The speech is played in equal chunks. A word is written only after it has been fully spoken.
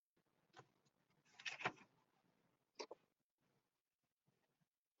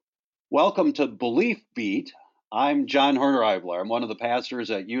Welcome to Belief Beat. I'm John Horner-Eibler. I'm one of the pastors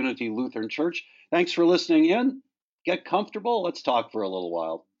at Unity Lutheran Church. Thanks for listening in. Get comfortable. Let's talk for a little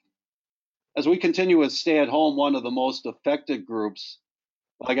while. As we continue with Stay at Home, one of the most affected groups,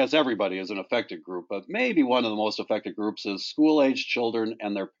 well, I guess everybody is an affected group, but maybe one of the most affected groups is school-age children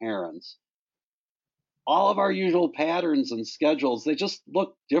and their parents. All of our usual patterns and schedules, they just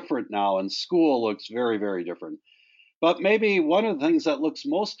look different now, and school looks very, very different. But maybe one of the things that looks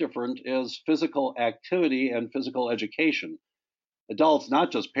most different is physical activity and physical education. Adults,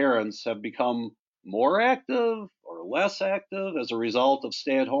 not just parents, have become more active or less active as a result of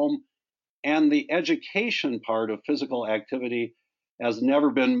stay at home. And the education part of physical activity has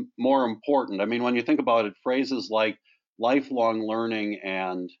never been more important. I mean, when you think about it, phrases like lifelong learning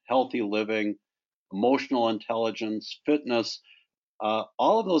and healthy living, emotional intelligence, fitness,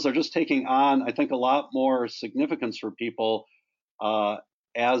 all of those are just taking on, I think, a lot more significance for people, uh,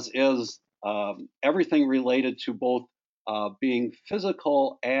 as is everything related to both being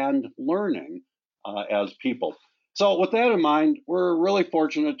physical and learning as people. So, with that in mind, we're really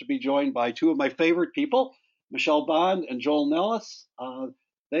fortunate to be joined by two of my favorite people, Michelle Bond and Joel Nellis.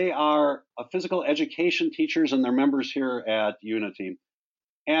 They are physical education teachers and they're members here at Unity.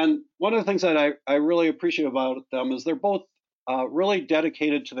 And one of the things that I really appreciate about them is they're both really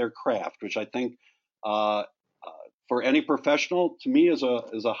dedicated to their craft, which I think uh, for any professional, to me, is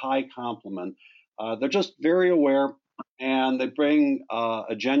a high compliment. They're just very aware, and they bring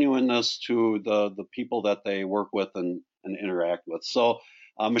a genuineness to the people that they work with and interact with. So,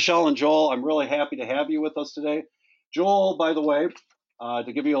 Michelle and Joel, I'm really happy to have you with us today. Joel, by the way,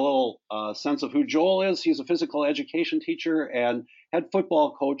 to give you a little sense of who Joel is, he's a physical education teacher and head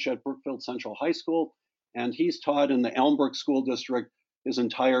football coach at Brookfield Central High School, and he's taught in the Elmbrook School District his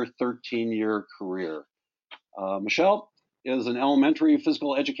entire 13-year career. Michelle is an elementary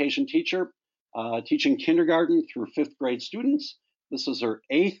physical education teacher, teaching kindergarten through fifth grade students. This is her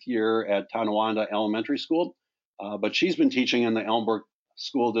 8th year at Tonawanda Elementary School, but she's been teaching in the Elmbrook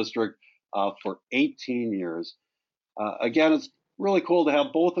School District for 18 years. Again, it's really cool to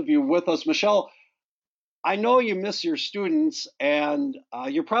have both of you with us. Michelle, I know you miss your students, and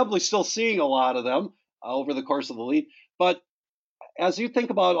you're probably still seeing a lot of them over the course of the lead. But as you think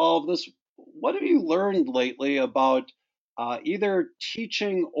about all of this, what have you learned lately about either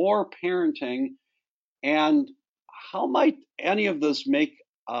teaching or parenting, and how might any of this make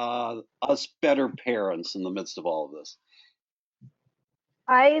us better parents in the midst of all of this?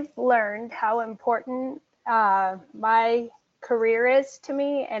 I've learned how important my career is to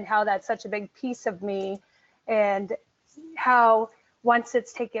me and how that's such a big piece of me, and how once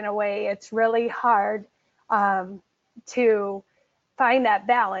it's taken away, it's really hard to find that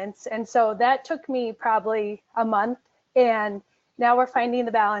balance. And so that took me probably a month. And now we're finding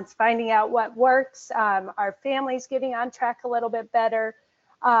the balance, finding out what works. Our family's getting on track a little bit better.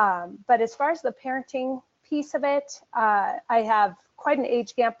 But as far as the parenting piece of it, I have quite an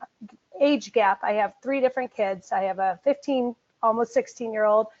age gap. I have 3 different kids. I have a 15, almost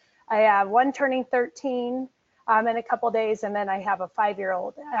 16-year-old. I have one turning 13 in a couple days, and then I have a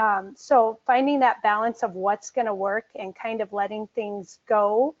 5-year-old. So finding that balance of what's going to work and kind of letting things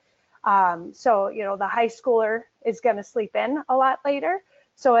go. So, the high schooler is going to sleep in a lot later.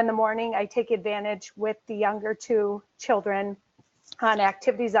 So in the morning, I take advantage with the younger 2 children on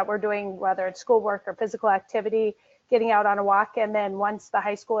activities that we're doing, whether it's schoolwork or physical activity, getting out on a walk. And then once the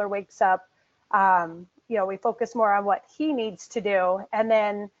high schooler wakes up, we focus more on what he needs to do. And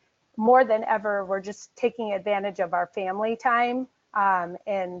then more than ever, we're just taking advantage of our family time.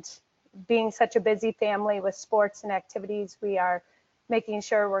 And being such a busy family with sports and activities, we are making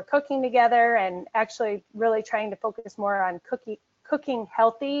sure we're cooking together and actually really trying to focus more on cooking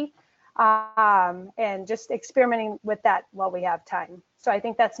healthy, and just experimenting with that while we have time. So I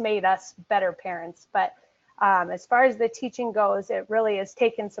think that's made us better parents. But as far as the teaching goes, it really has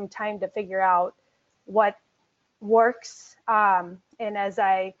taken some time to figure out what works. And as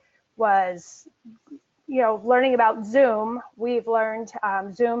I was, learning about Zoom, we've learned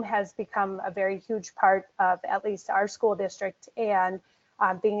Zoom has become a very huge part of at least our school district, and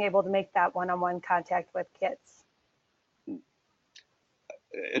being able to make that one-on-one contact with kids.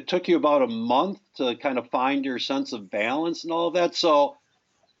 It took you about a month to kind of find your sense of balance and all of that. So,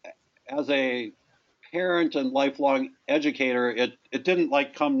 as a parent and lifelong educator, it didn't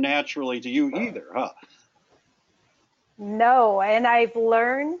like come naturally to you either, huh? No, and I've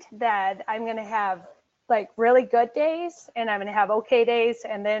learned that I'm going to have like really good days and I'm going to have okay days,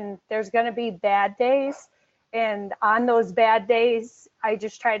 and then there's going to be bad days. And on those bad days, I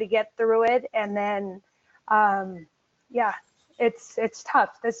just try to get through it. And then, yeah, it's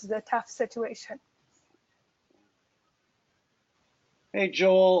tough. This is a tough situation. Hey,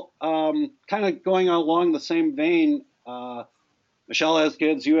 Joel, kind of going along the same vein, Michelle has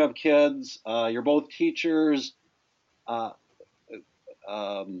kids, you have kids, you're both teachers. Uh,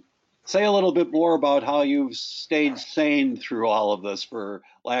 say a little bit more about how you've stayed sane through all of this, for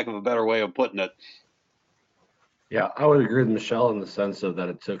lack of a better way of putting it. Yeah, I would agree with Michelle in the sense of that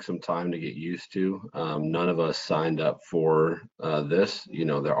it took some time to get used to. None of us signed up for this. You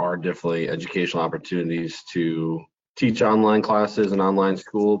know, there are definitely educational opportunities to teach online classes and online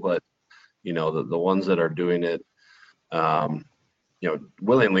school, but you know, the ones that are doing it, you know,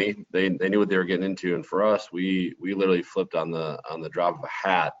 willingly, they knew what they were getting into. And for us, we literally flipped on the drop of a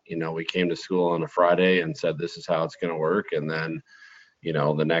hat. You know, we came to school on a Friday and said, this is how it's going to work. And then, you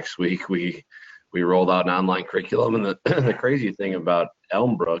know, the next week we rolled out an online curriculum. And the crazy thing about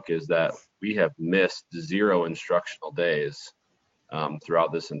Elmbrook is that we have missed 0 instructional days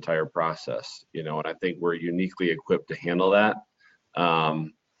throughout this entire process. You know, and I think we're uniquely equipped to handle that.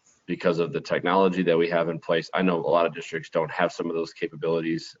 Because of the technology that we have in place. I know a lot of districts don't have some of those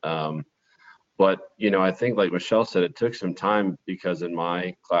capabilities. But, you know, I think like Michelle said, it took some time because in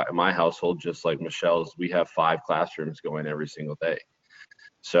my household, just like Michelle's, we have 5 classrooms going every single day.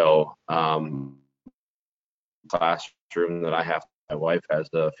 So classroom that I have, my wife has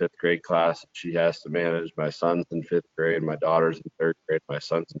a 5th grade class she has to manage. My son's in 5th grade, my daughter's in 3rd grade, my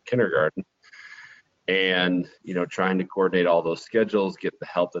son's in kindergarten. And, you know, trying to coordinate all those schedules, get the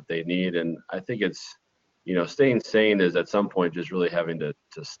help that they need. And I think it's, you know, staying sane is at some point just really having to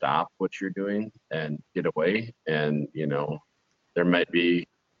stop what you're doing and get away. And, you know, there might be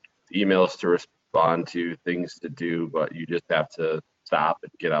emails to respond to, things to do, but you just have to stop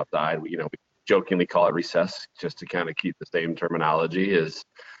and get outside. You know, we jokingly call it recess just to kind of keep the same terminology as,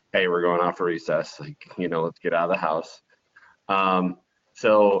 hey, we're going off for recess. Like, you know, let's get out of the house.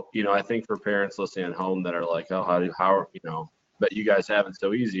 So, you know, I think for parents listening at home that are like, oh, how, you know, but you guys have it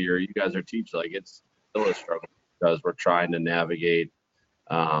so easy, or you guys are teaching, like it's still a struggle because we're trying to navigate,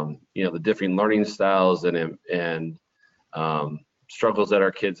 you know, the different learning styles and struggles that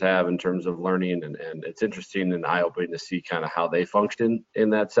our kids have in terms of learning. And it's interesting and eye-opening to see kind of how they function in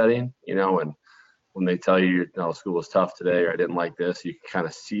that setting, you know, and when they tell you, school was tough today, or I didn't like this, you can kind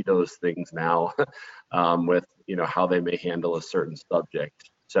of see those things now with, you know, how they may handle a certain subject.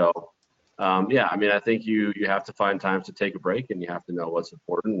 So, yeah, I mean, I think you have to find times to take a break, and you have to know what's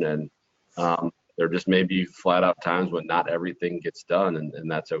important. And there just may be flat out times when not everything gets done, and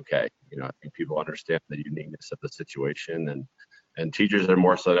that's okay. You know, I think people understand the uniqueness of the situation, and teachers are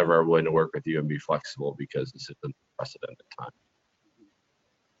more so than ever willing to work with you and be flexible because this is an unprecedented time.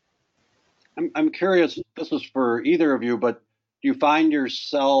 I'm curious, this is for either of you, but do you find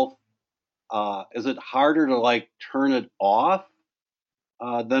yourself, is it harder to like turn it off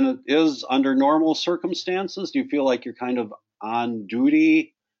than it is under normal circumstances? Do you feel like you're kind of on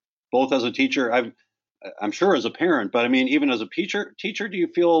duty, both as a teacher, I'm sure as a parent, but I mean, even as a teacher, do you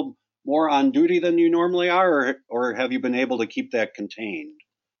feel more on duty than you normally are, or have you been able to keep that contained?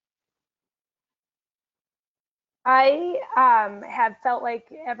 I have felt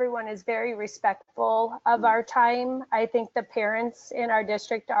like everyone is very respectful of our time. I think the parents in our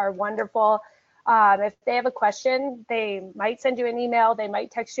district are wonderful. If they have a question, they might send you an email, they might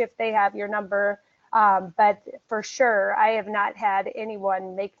text you if they have your number. But for sure, I have not had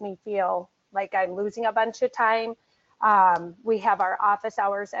anyone make me feel like I'm losing a bunch of time. We have our office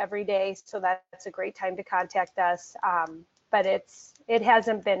hours every day, so that's a great time to contact us. But it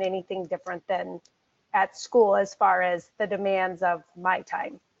hasn't been anything different than at school as far as the demands of my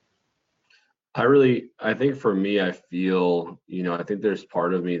time. I think for me, I feel, you know, I think there's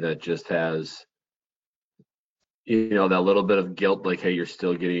part of me that just has, you know, that little bit of guilt, like, hey, you're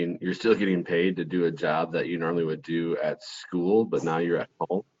still getting paid to do a job that you normally would do at school, but now you're at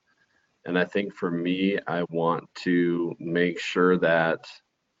home. And I think for me, I want to make sure that,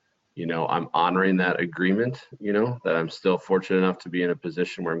 you know, I'm honoring that agreement, you know, that I'm still fortunate enough to be in a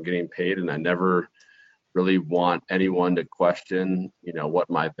position where I'm getting paid, and I never really want anyone to question, you know, what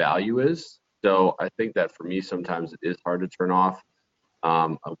my value is. So I think that for me, sometimes it is hard to turn off.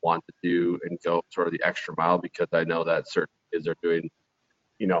 I want to do and go sort of the extra mile because I know that certain kids are doing,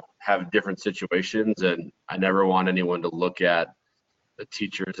 you know, have different situations, and I never want anyone to look at the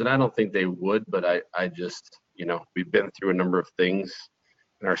teachers, and I don't think they would, but I just, you know, we've been through a number of things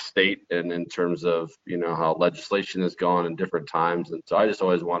in our state and in terms of, you know, how legislation has gone in different times. And so I just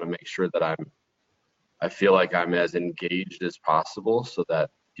always want to make sure that I feel like I'm as engaged as possible so that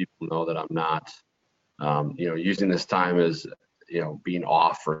people know that I'm not, you know, using this time as, you know, being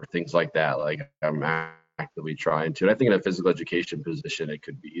off or things like that. Like I'm actively trying to. And I think in a physical education position, it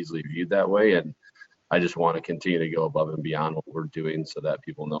could be easily viewed that way. And I just want to continue to go above and beyond what we're doing so that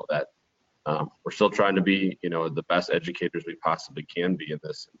people know that we're still trying to be, the best educators we possibly can be in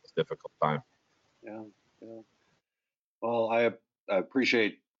this difficult time. Yeah, yeah. Well, I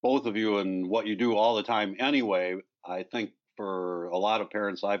appreciate both of you and what you do all the time anyway. I think for a lot of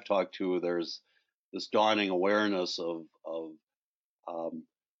parents I've talked to, there's this dawning awareness of um,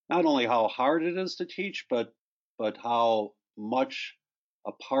 not only how hard it is to teach, but how much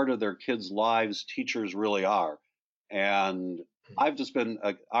a part of their kids' lives teachers really are. And I've just been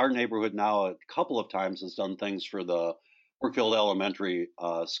our neighborhood now a couple of times has done things for the Brookfield Elementary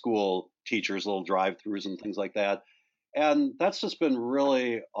school teachers, little drive-throughs and things like that. And that's just been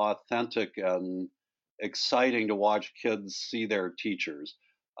really authentic and exciting to watch kids see their teachers.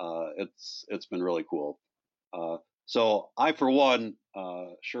 It's been really cool. Uh, so I, for one,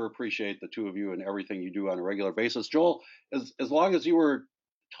 sure appreciate the two of you and everything you do on a regular basis. Joel, as long as you were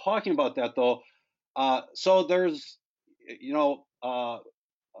talking about that though, so there's, you know,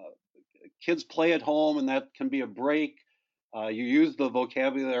 kids play at home and that can be a break. You use the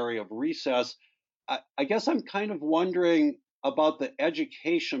vocabulary of recess. I guess I'm kind of wondering about the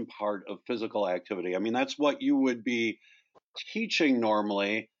education part of physical activity. I mean, that's what you would be teaching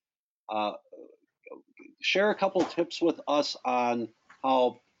normally. Uh, Share a couple tips with us on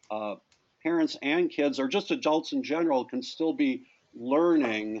how parents and kids, or just adults in general, can still be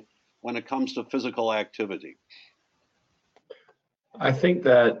learning when it comes to physical activity. I think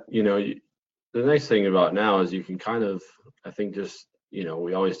that, the nice thing about now is you can kind of, I think just,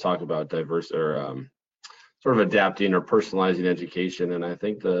 we always talk about diverse or sort of adapting or personalizing education. And I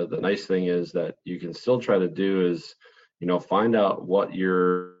think the nice thing is that you can still try to do is, find out what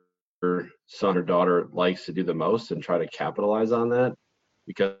your son or daughter likes to do the most and try to capitalize on that.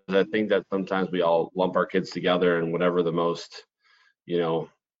 Because I think that sometimes we all lump our kids together and whatever the most,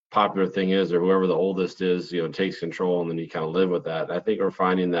 popular thing is, or whoever the oldest is, takes control, and then you kind of live with that. And I think we're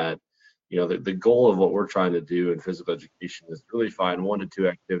finding that, the goal of what we're trying to do in physical education is really find 1 to 2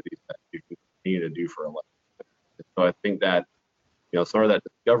 activities that you can continue to do for a life. So I think that, sort of that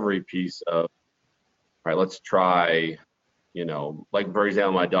discovery piece of, all right, let's try, like for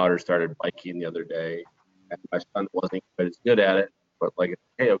example, my daughter started biking the other day, and my son wasn't quite as good at it, but like,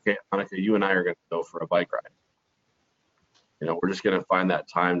 hey, okay, Monica, you and I are going to go for a bike ride. We're just going to find that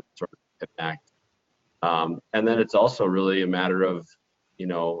time to sort of connect. And then it's also really a matter of,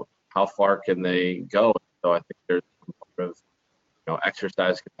 how far can they go? So I think there's some sort of,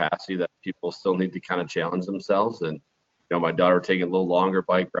 exercise capacity that people still need to kind of challenge themselves. And, my daughter taking a little longer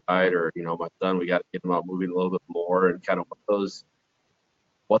bike ride, or, my son, we got to get him out moving a little bit more, and kind of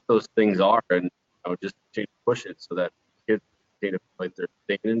what those things are, and just continue to push it so that kids continue to feel like they're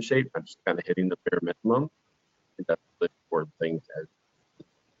staying in shape, not just kind of hitting the bare minimum. I think that's the important thing.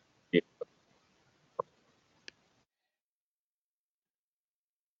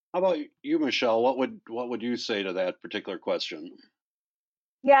 How about you, Michelle? What would you say to that particular question?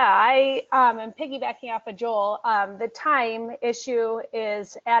 Yeah, I am piggybacking off of Joel. The time issue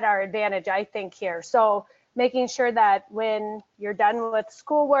is at our advantage, I think, here. So making sure that when you're done with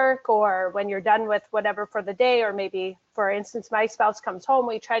schoolwork, or when you're done with whatever for the day, or maybe, for instance, my spouse comes home,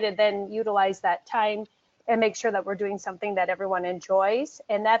 we try to then utilize that time and make sure that we're doing something that everyone enjoys.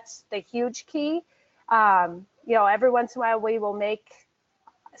 And that's the huge key. Every once in a while we will make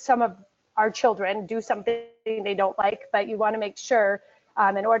some of our children do something they don't like, but you want to make sure,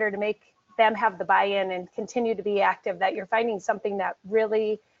 in order to make them have the buy-in and continue to be active, that you're finding something that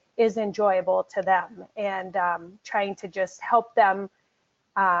really is enjoyable to them, and trying to just help them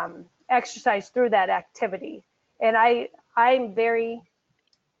exercise through that activity. And I'm very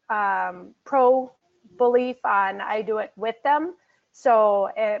pro belief on I do it with them. So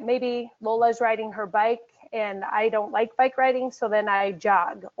maybe Lola's riding her bike and I don't like bike riding, so then I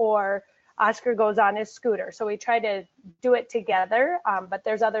jog, or Oscar goes on his scooter. So we try to do it together, but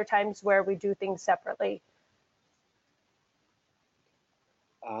there's other times where we do things separately.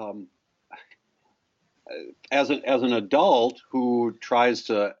 Um, as an adult who tries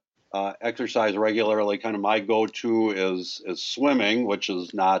to exercise regularly, kind of my go-to is swimming, which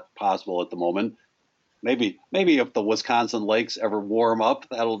is not possible at the moment. Maybe if the Wisconsin lakes ever warm up,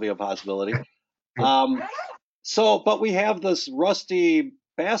 that'll be a possibility. But we have this rusty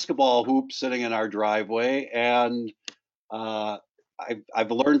basketball hoop sitting in our driveway, and I've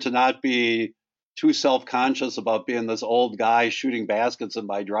learned to not be too self-conscious about being this old guy shooting baskets in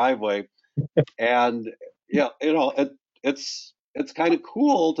my driveway. And yeah, it's kind of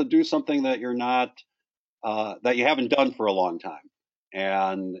cool to do something that you're not that you haven't done for a long time,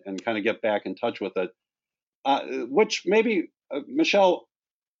 and kind of get back in touch with it. which maybe, Michelle,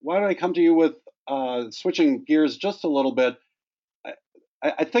 why don't I come to you with switching gears just a little bit?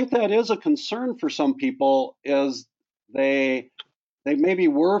 I think that is a concern for some people, is they maybe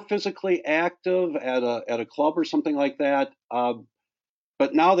were physically active at a club or something like that,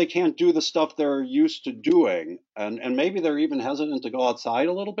 but now they can't do the stuff they're used to doing, and maybe they're even hesitant to go outside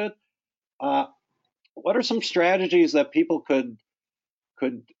a little bit. Uh, what are some strategies that people could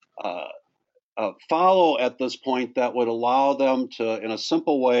uh, follow at this point that would allow them to, in a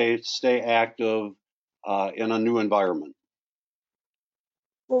simple way, stay active in a new environment?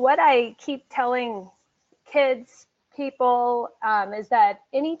 Well, what I keep telling kids, people, is that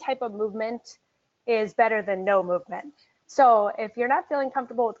any type of movement is better than no movement. So if you're not feeling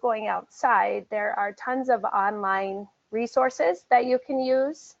comfortable with going outside, there are tons of online resources that you can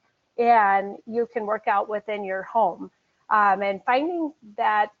use, and you can work out within your home. And finding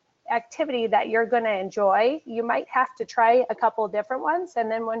that activity that you're going to enjoy, you might have to try a couple of different ones.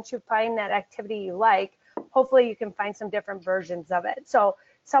 And then once you find that activity you like, hopefully you can find some different versions of it. So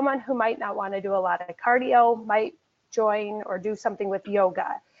someone who might not want to do a lot of cardio might join or do something with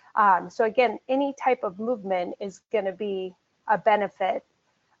yoga. So again, any type of movement is going to be a benefit.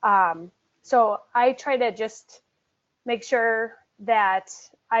 So I try to just make sure that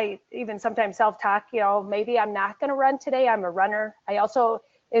I even sometimes self-talk, maybe I'm not going to run today. I'm a runner.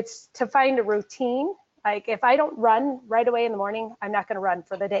 It's to find a routine. Like if I don't run right away in the morning, I'm not going to run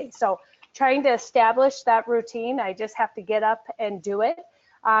for the day. So trying to establish that routine, I just have to get up and do it.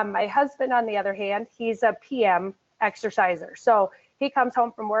 My husband, on the other hand, he's a PM exerciser. So he comes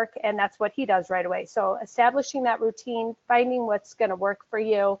home from work and that's what he does right away. So establishing that routine, finding what's going to work for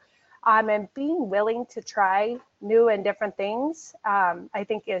you, and being willing to try new and different things, I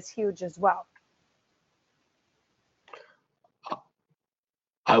think is huge as well.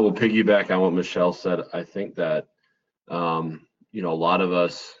 I will piggyback on what Michelle said. I think that, a lot of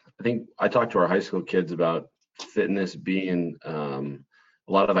us, I think I talked to our high school kids about fitness being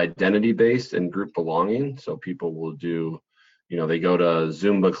a lot of identity based and group belonging. So people will do, they go to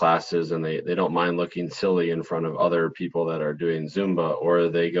Zumba classes and they don't mind looking silly in front of other people that are doing Zumba, or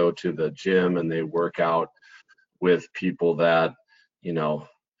they go to the gym and they work out with people that,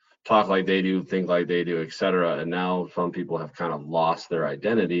 talk like they do, think like they do, etc. And now some people have kind of lost their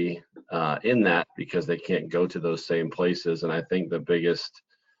identity in that because they can't go to those same places. And I think the biggest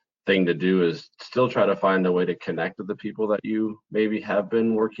thing to do is still try to find a way to connect with the people that you maybe have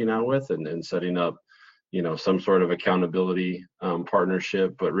been working out with, and setting up, some sort of accountability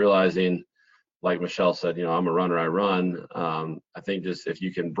partnership, but realizing, like Michelle said, I'm a runner, I run. I think just if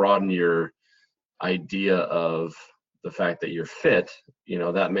you can broaden your idea of the fact that you're fit,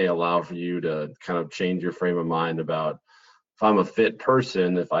 that may allow for you to kind of change your frame of mind about, if I'm a fit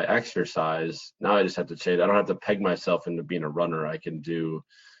person, if I exercise, now I just have to change. I don't have to peg myself into being a runner. I can do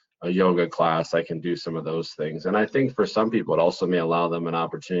a yoga class. I can do some of those things. And I think for some people, it also may allow them an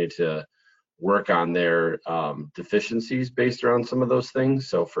opportunity to work on their deficiencies based around some of those things.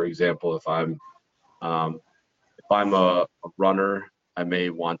 So for example, if I'm a runner, I may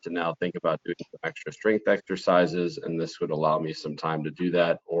want to now think about doing some extra strength exercises, and this would allow me some time to do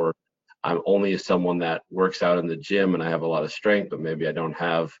that. Or I'm only someone that works out in the gym and I have a lot of strength, but maybe I don't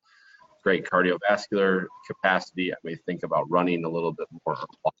have great cardiovascular capacity. I may think about running a little bit more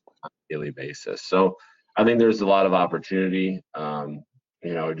on a daily basis. So I think there's a lot of opportunity.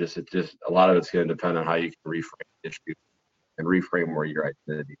 It's just a lot of it's going to depend on how you can reframe the issue and reframe where your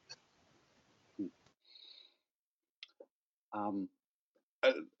identity is.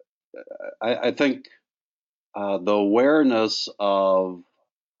 I think the awareness of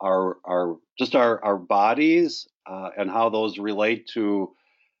our bodies and how those relate to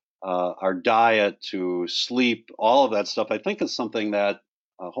our diet, to sleep, all of that stuff, I think is something that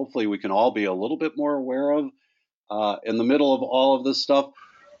hopefully we can all be a little bit more aware of in the middle of all of this stuff.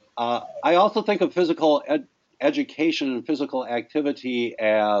 I also think of physical education and physical activity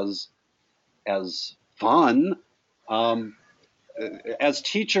as fun. As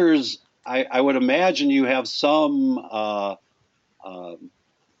teachers, I would imagine you have some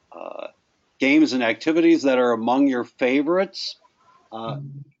games and activities that are among your favorites.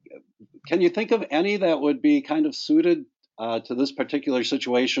 Can you think of any that would be kind of suited to this particular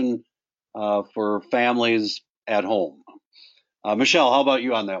situation for families at home? Michelle, how about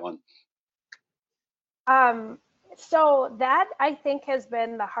you on that one? So that I think has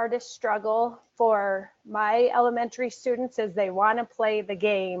been the hardest struggle for my elementary students, is they want to play the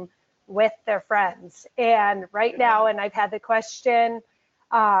game with their friends. And right now, and I've had the question,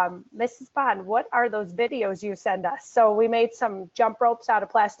 Mrs. Bond, what are those videos you send us? So we made some jump ropes out of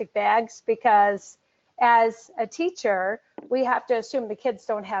plastic bags, because as a teacher, we have to assume the kids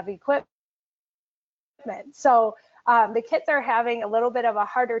don't have equipment. So the kids are having a little bit of a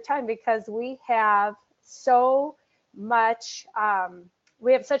harder time because we have so much,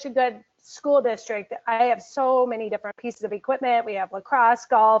 we have such a good school district. I have so many different pieces of equipment. We have lacrosse,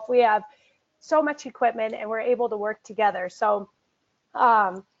 golf, we have so much equipment, and we're able to work together. So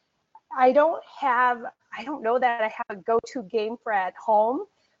I don't know that I have a go-to game for at home,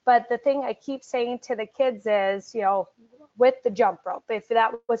 but the thing I keep saying to the kids is, you know, with the jump rope, if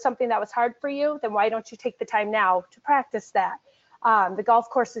that was something that was hard for you, then why don't you take the time now to practice that? The golf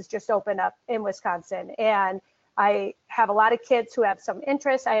courses just opened up in Wisconsin, and I have a lot of kids who have some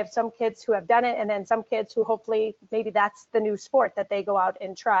interest. I have some kids who have done it, and then some kids who hopefully maybe that's the new sport that they go out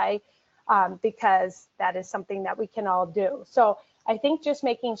and try, because that is something that we can all do. So I think just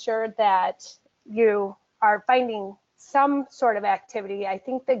making sure that you are finding some sort of activity. I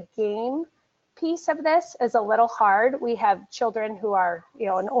think the game piece of this is a little hard. We have children who are, you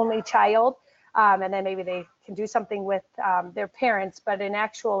know, an only child, and then maybe they can do something with their parents, but an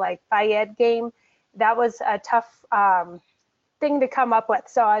actual like FIED game, that was a tough thing to come up with.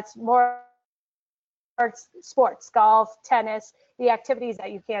 So it's more sports, golf, tennis, the activities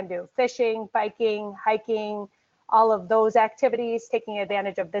that you can do, fishing, biking, hiking, all of those activities, taking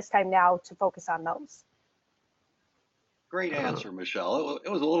advantage of this time now to focus on those. Great answer, Michelle. It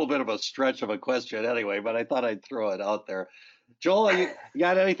was a little bit of a stretch of a question anyway, but I thought I'd throw it out there. Joel, you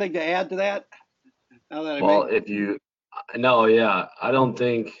got anything to add to that? Well, no, yeah, I don't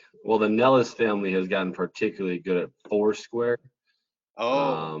think, well, the Nellis family has gotten particularly good at Foursquare.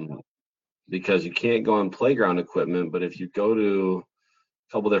 Because you can't go on playground equipment, but if you go to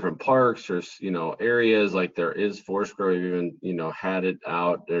a couple different parks or, you know, areas like there is Foursquare, we've even, you know, had it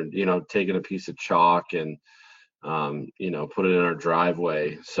out there, you know, taken a piece of chalk and, you know, put it in our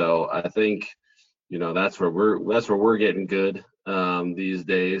driveway. So I think, you know, that's where we're getting good these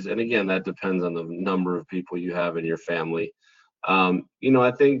days. And again, that depends on the number of people you have in your family. You know,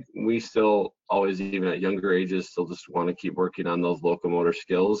 I think we still always, even at younger ages, still just want to keep working on those locomotor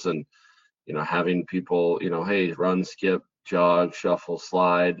skills and, you know, having people, you know, hey, run, skip, jog, shuffle,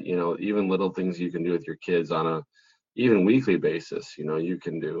 slide, you know, even little things you can do with your kids on a even weekly basis, you know, you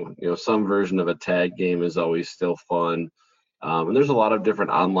can do, you know, some version of a tag game is always still fun. And there's a lot of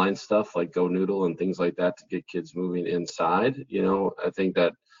different online stuff like Go Noodle and things like that to get kids moving inside. You know, I think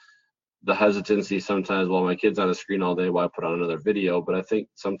that the hesitancy sometimes, well, my kid's on a screen all day, why put on another video? But I think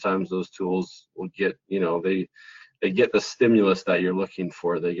sometimes those tools will get, you know, they get the stimulus that you're looking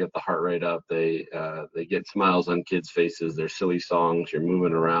for. They get the heart rate up. They get smiles on kids' faces. They're silly songs. You're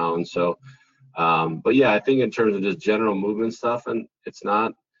moving around. So, but yeah, I think in terms of just general movement stuff, and it's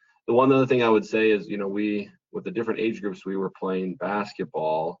not, the one other thing I would say is, you know, with the different age groups, we were playing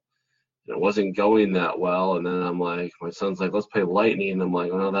basketball and it wasn't going that well. And then I'm like, my son's like, let's play lightning. And I'm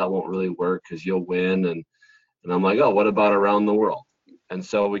like, well, that won't really work because you'll win. And I'm like, oh, what about around the world? And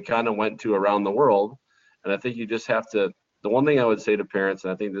so we kind of went to around the world. And I think you just have to, the one thing I would say to parents,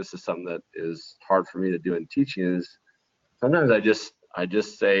 and I think this is something that is hard for me to do in teaching, is sometimes I just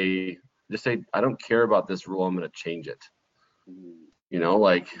say, I don't care about this rule, I'm going to change it. You know,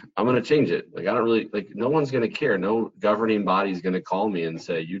 like, I'm going to change it. Like, I don't really, like, no one's going to care. No governing body is going to call me and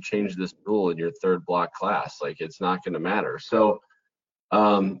say, you changed this rule in your third block class. Like, it's not going to matter. So,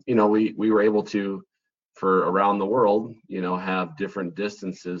 you know, we were able to, for around the world, you know, have different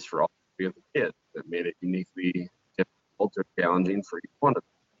distances for all three of the kids that made it uniquely difficult or challenging for each one of them.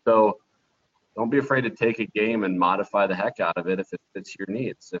 So don't be afraid to take a game and modify the heck out of it if it fits your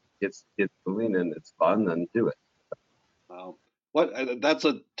needs. If it gets kids moving and it's fun, then do it. Wow.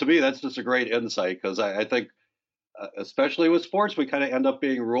 To me, that's just a great insight, because I think, especially with sports, we kind of end up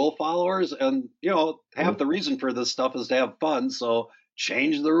being rule followers, and, you know, half the reason for this stuff is to have fun. So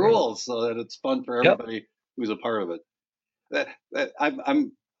change the rules so that it's fun for everybody who's a part of it.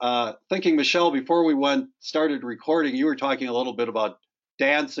 I'm thinking, Michelle, before we started recording, you were talking a little bit about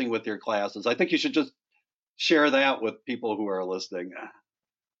dancing with your classes. I think you should just share that with people who are listening.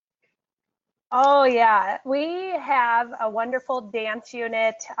 Oh yeah, we have a wonderful dance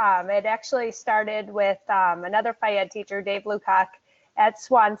unit. It actually started with another FIED teacher, Dave Lukac, at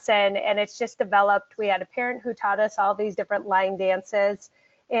Swanson, and it's just developed. We had a parent who taught us all these different line dances,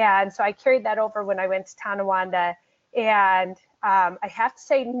 and so I carried that over when I went to Tonawanda. And I have to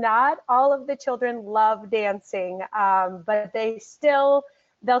say, not all of the children love dancing, but they'll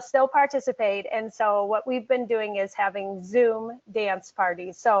still participate. And so what we've been doing is having Zoom dance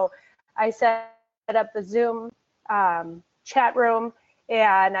parties. So I set up the Zoom chat room,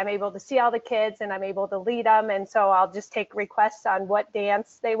 and I'm able to see all the kids and I'm able to lead them. And so I'll just take requests on what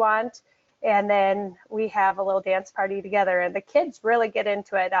dance they want. And then we have a little dance party together, and the kids really get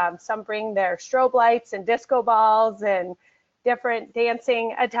into it. Some bring their strobe lights and disco balls and different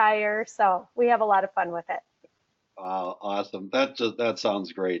dancing attire. So we have a lot of fun with it. Awesome. That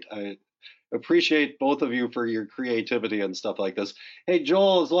sounds great. I appreciate both of you for your creativity and stuff like this. Hey,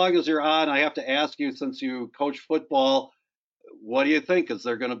 Joel, as long as you're on, I have to ask you, since you coach football, what do you think? Is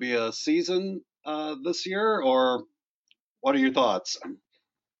there going to be a season this year, or what are your thoughts?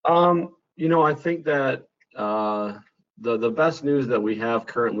 I think that the best news that we have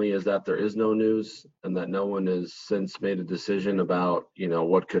currently is that there is no news, and that no one has since made a decision about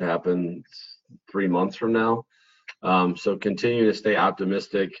what could happen 3 months from now. So continue to stay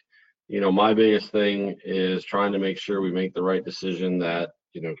optimistic. My biggest thing is trying to make sure we make the right decision that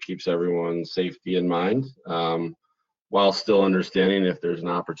keeps everyone's safety in mind, while still understanding if there's an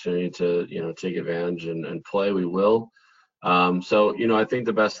opportunity to take advantage and play, we will. So I think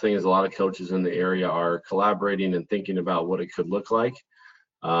the best thing is a lot of coaches in the area are collaborating and thinking about what it could look like.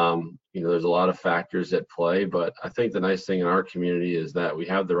 There's a lot of factors at play, but I think the nice thing in our community is that we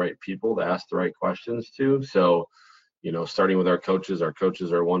have the right people to ask the right questions to. So starting with our coaches are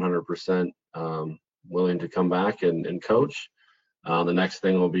 100% willing to come back and coach. The next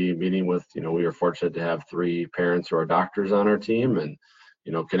thing will be meeting with, we are fortunate to have 3 parents who are doctors on our team, and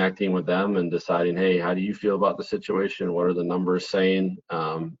connecting with them and deciding, hey, how do you feel about the situation? What are the numbers saying?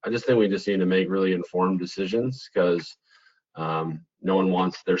 I just think we just need to make really informed decisions, because no one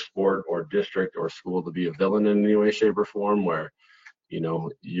wants their sport or district or school to be a villain in any way, shape, or form, where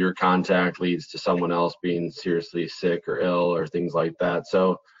your contact leads to someone else being seriously sick or ill or things like that.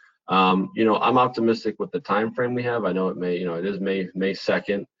 So I'm optimistic with the time frame we have. I know it is May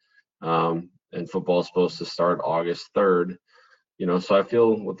 2nd, and football is supposed to start August 3rd. So I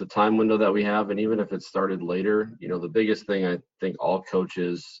feel with the time window that we have, and even if it started later, the biggest thing I think all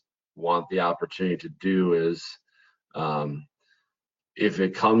coaches want the opportunity to do is, if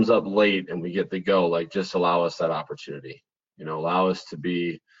it comes up late and we get the go, like, just allow us that opportunity. Allow us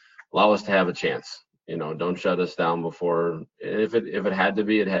to have a chance. Don't shut us down before. If it had to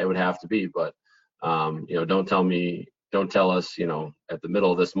be, it would have to be. But don't tell us at the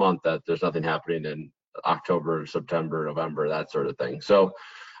middle of this month that there's nothing happening in October, September, November, that sort of thing. So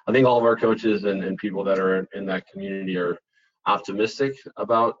I think all of our coaches and people that are in that community are optimistic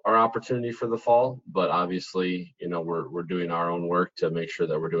about our opportunity for the fall, but obviously we're doing our own work to make sure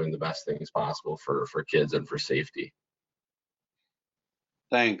that we're doing the best things possible for kids and for safety.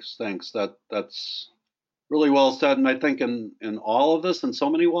 Thanks. That's really well said. And I think in all of this, in so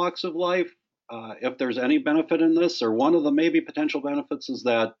many walks of life, if there's any benefit in this, or one of the maybe potential benefits, is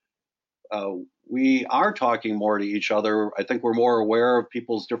that we are talking more to each other. I think we're more aware of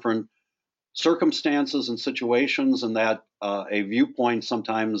people's different circumstances and situations, and that a viewpoint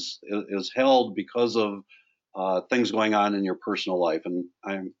sometimes is held because of things going on in your personal life. And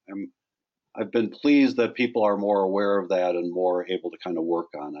I've been pleased that people are more aware of that and more able to kind of work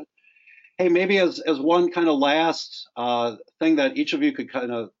on it. Hey, maybe as one kind of last thing that each of you could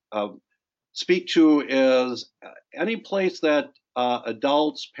kind of speak to is any place that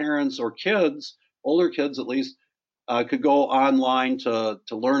adults, parents, or kids, older kids at least, could go online to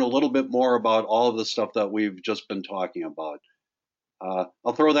learn a little bit more about all of the stuff that we've just been talking about.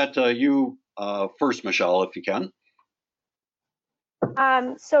 I'll throw that to you first, Michelle, if you can.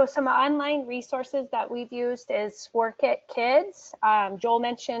 So some online resources that we've used is Workit Kids. Joel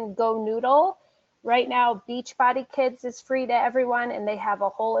mentioned Go Noodle. Right now, Beachbody Kids is free to everyone, and they have a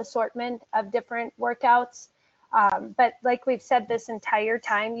whole assortment of different workouts. But like we've said this entire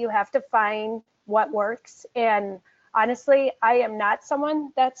time, you have to find what works. And honestly, I am not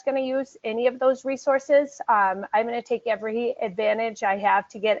someone that's going to use any of those resources. I'm going to take every advantage I have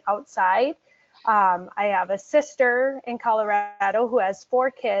to get outside. I have a sister in Colorado who has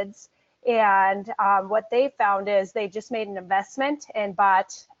 4 kids, and what they found is they just made an investment and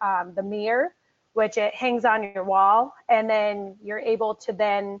bought the mirror, which it hangs on your wall, and then you're able to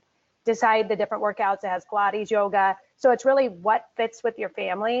then decide the different workouts. It has Pilates, yoga, so it's really what fits with your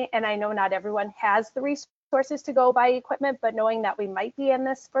family. And I know not everyone has the resources to go buy equipment, but knowing that we might be in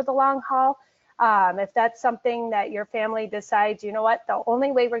this for the long haul, if that's something that your family decides, you know what, the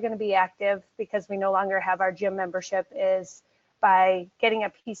only way we're going to be active, because we no longer have our gym membership, is by getting a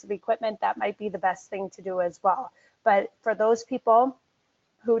piece of equipment, that might be the best thing to do as well. But for those people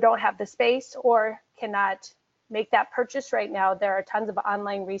who don't have the space or cannot make that purchase right now, there are tons of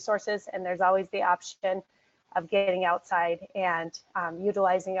online resources, and there's always the option of getting outside and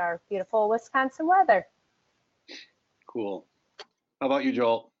utilizing our beautiful Wisconsin weather. Cool. How about you,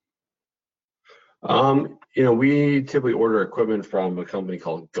 Joel? We typically order equipment from a company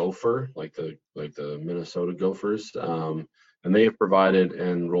called Gopher, like the Minnesota Gophers. And they have provided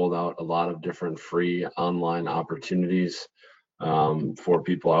and rolled out a lot of different free online opportunities for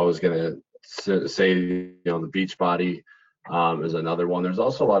people. I was going to say, the Beachbody is another one. There's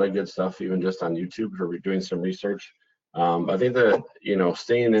also a lot of good stuff, even just on YouTube for doing some research. I think that,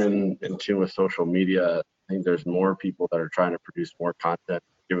 staying in tune with social media, I think there's more people that are trying to produce more content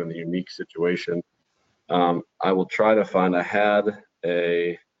given the unique situation. I will try to find. I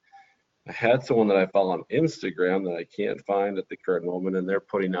had someone that I follow on Instagram that I can't find at the current moment, and they're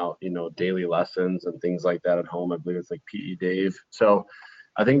putting out, daily lessons and things like that at home. I believe it's like PE Dave. So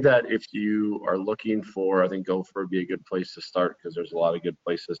I think that if you are looking for, I think Gopher would be a good place to start because there's a lot of good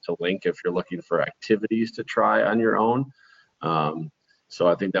places to link if you're looking for activities to try on your own. So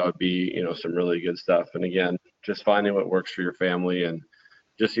I think that would be, some really good stuff. And again, just finding what works for your family and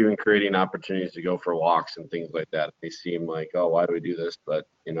just even creating opportunities to go for walks and things like that. They seem like, oh, why do we do this? But,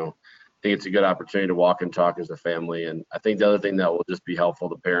 I think it's a good opportunity to walk and talk as a family. And I think the other thing that will just be helpful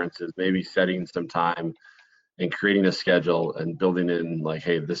to parents is maybe setting some time and creating a schedule and building in like,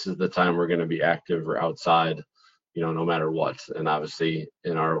 hey, this is the time we're going to be active or outside, no matter what. And obviously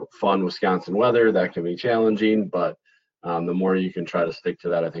in our fun Wisconsin weather, that can be challenging, but the more you can try to stick to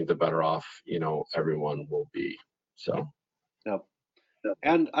that, I think the better off, everyone will be. So. Yep.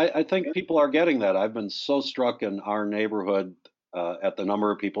 And I think people are getting that. I've been so struck in our neighborhood at the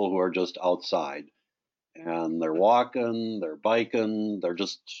number of people who are just outside and they're walking, they're biking, they're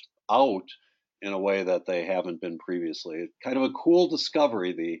just out in a way that they haven't been previously. Kind of a cool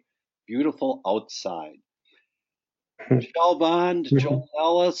discovery, the beautiful outside. Michelle Bond, Joel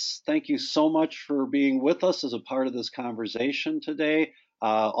Ellis, thank you so much for being with us as a part of this conversation today.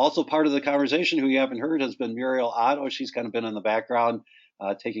 Also, part of the conversation who you haven't heard has been Muriel Otto. She's kind of been in the background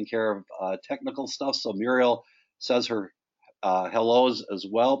taking care of technical stuff. So Muriel says her hellos as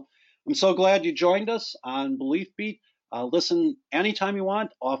well. I'm so glad you joined us on Belief Beat. Listen anytime you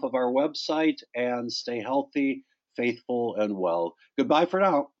want off of our website and stay healthy, faithful, and well. Goodbye for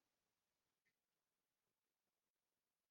now.